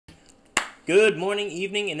Good morning,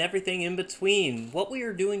 evening, and everything in between. What we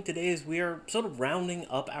are doing today is we are sort of rounding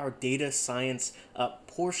up our data science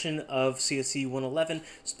portion of CSC 111,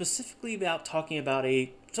 specifically about talking about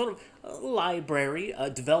a sort of library. A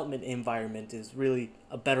development environment is really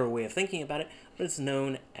a better way of thinking about it, but it's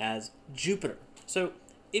known as Jupyter. So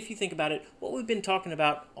if you think about it, what we've been talking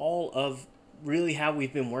about all of really how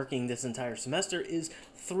we've been working this entire semester is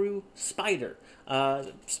through Spider.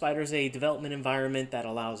 Spider is a development environment that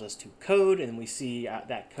allows us to code, and we see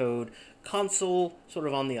that code console sort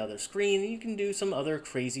of on the other screen. You can do some other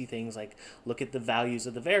crazy things like look at the values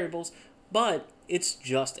of the variables, but it's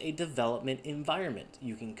just a development environment.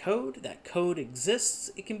 You can code, that code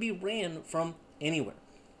exists, it can be ran from anywhere.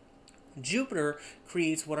 Jupyter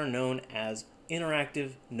creates what are known as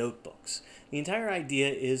interactive notebooks. The entire idea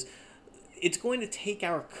is it's going to take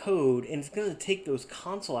our code and it's going to take those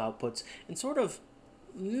console outputs and sort of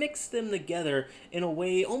mix them together in a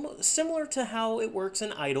way almost similar to how it works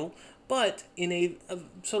in Idle, but in a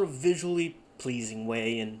sort of visually pleasing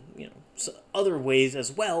way, and other ways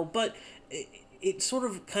as well. But it sort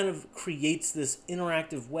of kind of creates this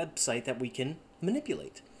interactive website that we can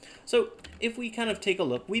manipulate. So if we kind of take a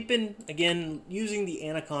look, we've been again using the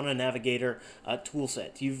Anaconda Navigator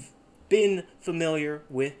toolset. You've been familiar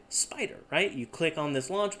with Spider, right? You click on this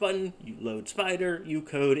launch button, you load Spider, you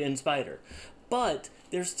code in Spider. But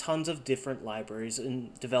there's tons of different libraries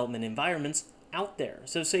and development environments out there.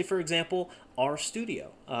 So say, for example, RStudio.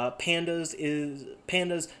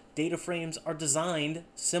 Pandas data frames are designed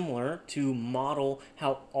similar to model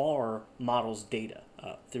how R models data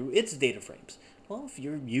through its data frames. Well, if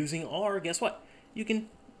you're using R, guess what? You can,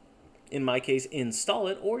 in my case, install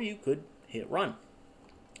it, or you could hit run.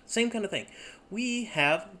 Same kind of thing. We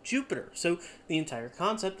have Jupyter. So the entire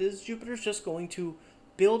concept is Jupyter's just going to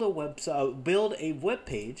build a web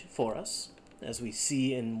page for us, as we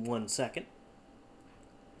see in 1 second.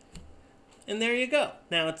 And there you go.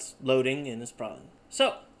 Now it's loading and it's probably.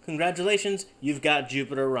 So congratulations, you've got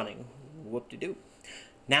Jupyter running. Whoop-de-doo.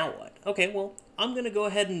 Now what? Okay, well, I'm going to go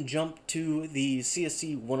ahead and jump to the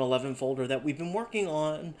CSC 111 folder that we've been working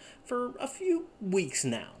on for a few weeks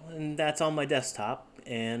now. And that's on my desktop,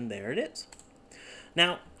 and there it is.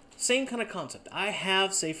 Now, same kind of concept. I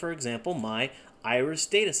have, say, for example, my Iris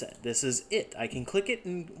dataset. This is it. I can click it,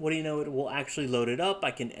 and what do you know, it will actually load it up.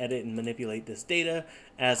 I can edit and manipulate this data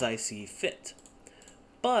as I see fit.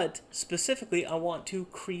 But specifically, I want to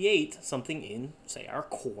create something in, say, our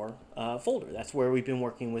core folder. That's where we've been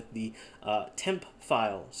working with the temp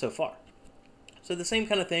file so far. So the same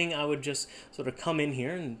kind of thing, I would just sort of come in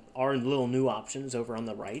here and our little new options over on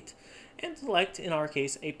the right and select, in our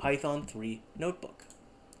case, a Python 3 notebook.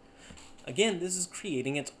 Again, this is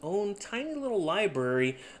creating its own tiny little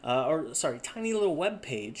library, tiny little web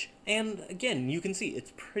page. And again, you can see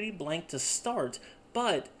it's pretty blank to start,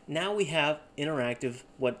 but now we have interactive,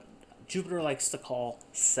 what Jupyter likes to call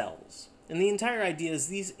cells. And the entire idea is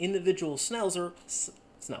these individual cells are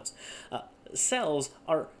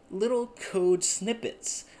little code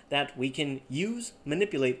snippets that we can use,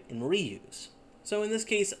 manipulate, and reuse. So in this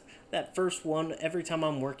case, that first one, every time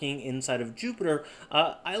I'm working inside of Jupyter,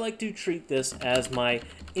 I like to treat this as my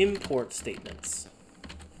import statements.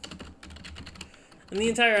 And the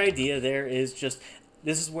entire idea there is just,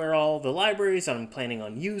 this is where all the libraries I'm planning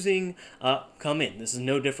on using come in. This is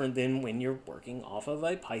no different than when you're working off of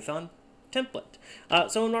a Python template.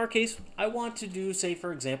 So in our case, I want to do, say,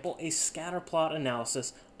 for example, a scatter plot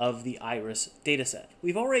analysis of the Iris dataset.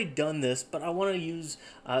 We've already done this, but I want to use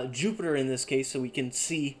Jupyter in this case so we can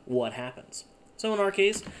see what happens. So in our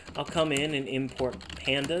case, I'll come in and import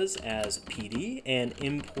pandas as PD and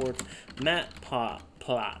import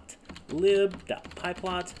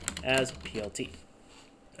matplotlib.pyplot as PLT.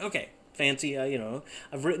 Okay, fancy,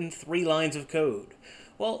 I've written 3 lines of code.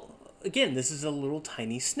 Well, again, this is a little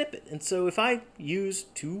tiny snippet. And so if I use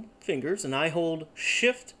 2 fingers and I hold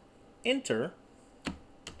Shift Enter,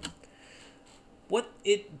 what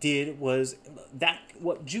Jupyter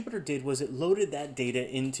did was it loaded that data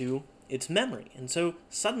into its memory. And so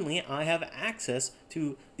suddenly I have access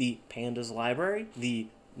to the pandas library, the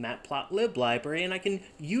matplotlib library, and I can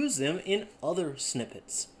use them in other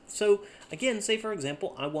snippets. So again, say for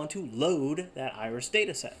example, I want to load that Iris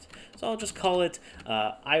dataset. So I'll just call it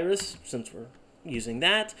Iris, since we're using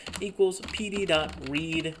that, equals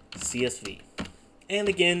pd.read CSV. And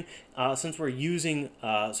again, since we're using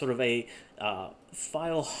sort of a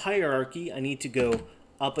file hierarchy, I need to go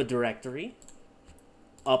up a directory,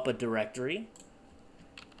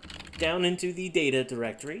 down into the data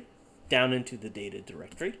directory, down into the data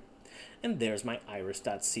directory, and there's my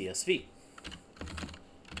iris.csv.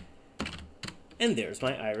 and there's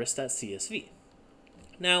my iris.csv.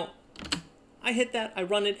 Now, I hit that, I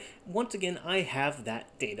run it. Once again, I have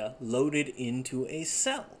that data loaded into a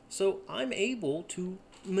cell. So I'm able to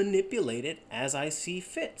manipulate it as I see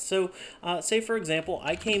fit. So say, for example,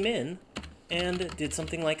 I came in and did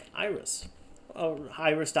something like iris, or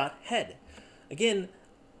iris.head. Again,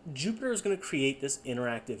 Jupyter is going to create this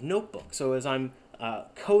interactive notebook. So as I'm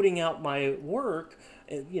coding out my work,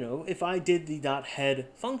 if I did the .head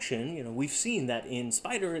function, we've seen that in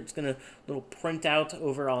Spider, it's going to little print out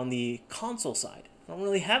over on the console side. I don't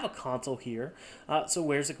really have a console here, so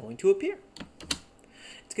where's it going to appear?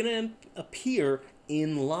 It's going to appear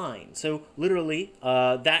in line. So literally,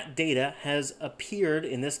 that data has appeared,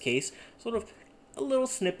 in this case, sort of a little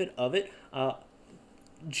snippet of it,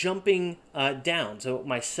 jumping down. So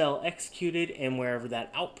my cell executed, and wherever that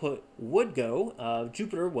output would go,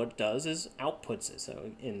 Jupyter, what it does is outputs it.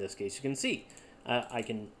 So in this case, you can see I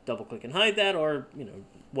can double click and hide that, or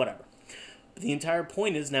whatever. But the entire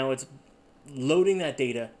point is now it's loading that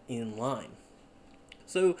data in line.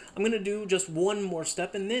 So I'm going to do just one more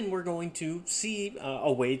step, and then we're going to see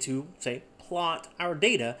a way to, say, plot our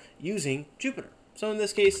data using Jupyter. So in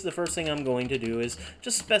this case, the first thing I'm going to do is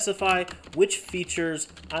just specify which features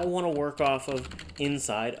I want to work off of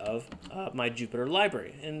inside of my Jupyter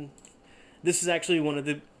library. And this is actually one of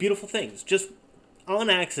the beautiful things. Just on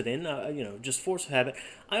accident, just force of habit,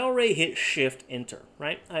 I already hit Shift-Enter,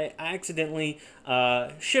 right? I accidentally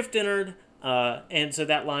Shift-Entered, and so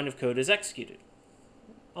that line of code is executed.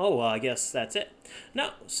 Oh, well, I guess that's it.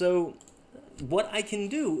 No, so what I can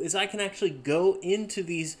do is I can actually go into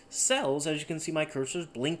these cells, as you can see my cursor's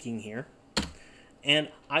blinking here, and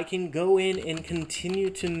I can go in and continue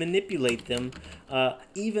to manipulate them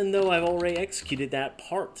even though I've already executed that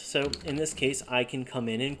part. So in this case, I can come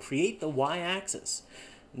in and create the y-axis.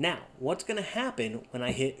 Now, what's going to happen when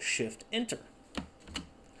I hit Shift-Enter?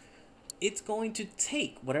 It's going to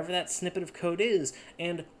take whatever that snippet of code is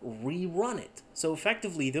and rerun it. So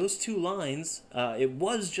effectively, those two lines, it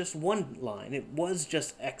was just one line. It was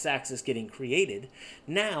just x-axis getting created.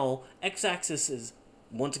 Now, x-axis is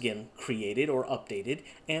once again created or updated,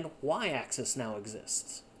 and y-axis now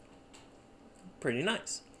exists. Pretty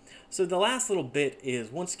nice. So the last little bit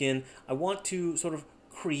is, once again, I want to sort of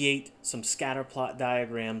create some scatter plot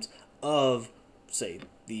diagrams of, say,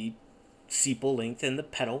 the sepal length and the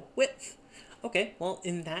petal width. Okay, well,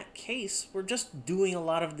 in that case, we're just doing a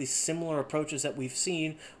lot of the similar approaches that we've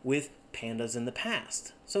seen with pandas in the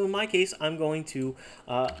past. So in my case, I'm going to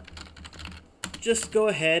just go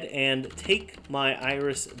ahead and take my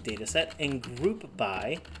iris dataset and group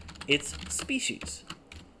by its species.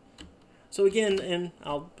 So again, and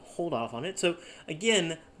I'll hold off on it. So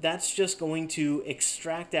again, that's just going to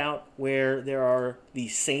extract out where there are the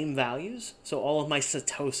same values. So all of my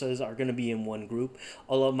setosas are going to be in one group,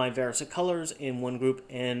 all of my versicolors in one group,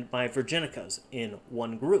 and my virginicas in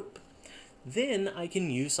one group. Then I can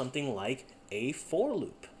use something like a for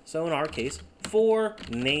loop. So in our case, for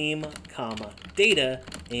name, comma, data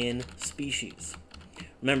in species.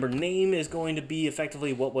 Remember, name is going to be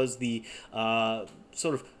effectively what was the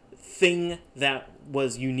sort of thing that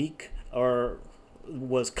was unique or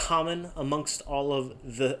was common amongst all of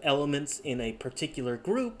the elements in a particular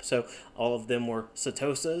group. So all of them were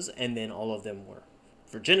setosas, and then all of them were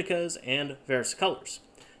virginicas and versicolors.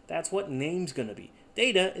 That's what name's going to be.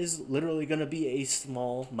 Data is literally going to be a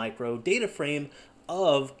small micro data frame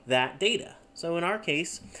of that data. So in our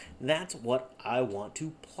case, that's what I want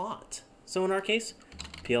to plot. So in our case,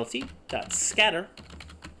 plt.scatter.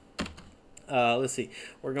 Let's see,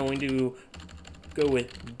 we're going to go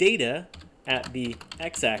with data at the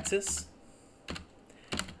x-axis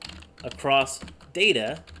across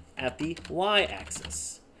data at the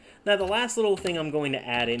y-axis. Now the last little thing I'm going to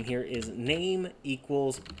add in here is name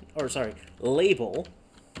equals, or sorry, label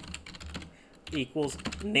equals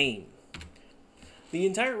name. The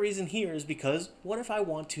entire reason here is because what if I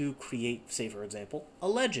want to create, say for example, a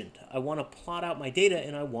legend? I want to plot out my data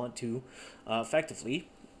and I want to effectively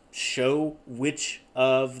show which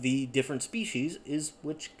of the different species is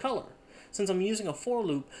which color. Since I'm using a for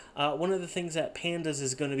loop, one of the things that pandas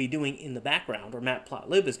is going to be doing in the background, or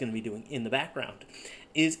matplotlib is going to be doing in the background,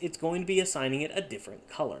 is it's going to be assigning it a different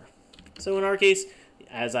color. So in our case,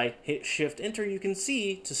 as I hit Shift-Enter, you can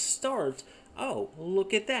see to start, oh,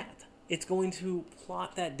 look at that. It's going to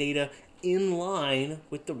plot that data in line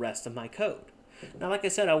with the rest of my code. Now, like I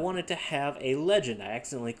said, I wanted to have a legend. I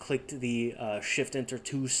accidentally clicked the Shift-Enter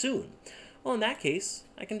too soon. Well, in that case,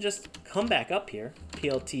 I can just come back up here,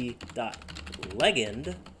 plt.legend,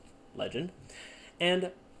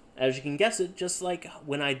 and as you can guess it, just like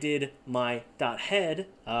when I did my .head,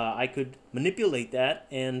 I could manipulate that,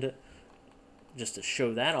 and just to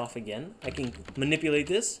show that off again, I can manipulate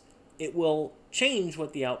this. It will change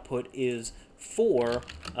what the output is for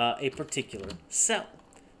a particular cell.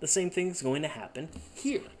 The same thing is going to happen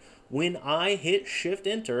here. When I hit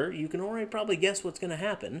Shift-Enter, you can already probably guess what's going to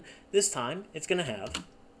happen. This time, it's going to have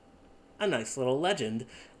a nice little legend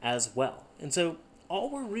as well. And so all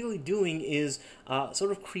we're really doing is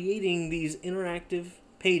sort of creating these interactive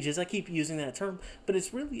pages. I keep using that term, but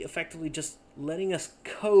it's really effectively just letting us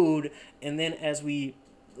code, and then as we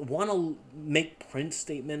want to make print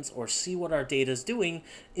statements or see what our data is doing,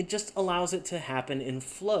 it just allows it to happen in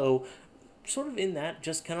flow, sort of in that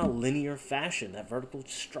just kind of linear fashion, that vertical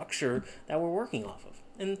structure that we're working off of.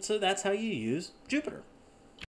 And so that's how you use Jupyter.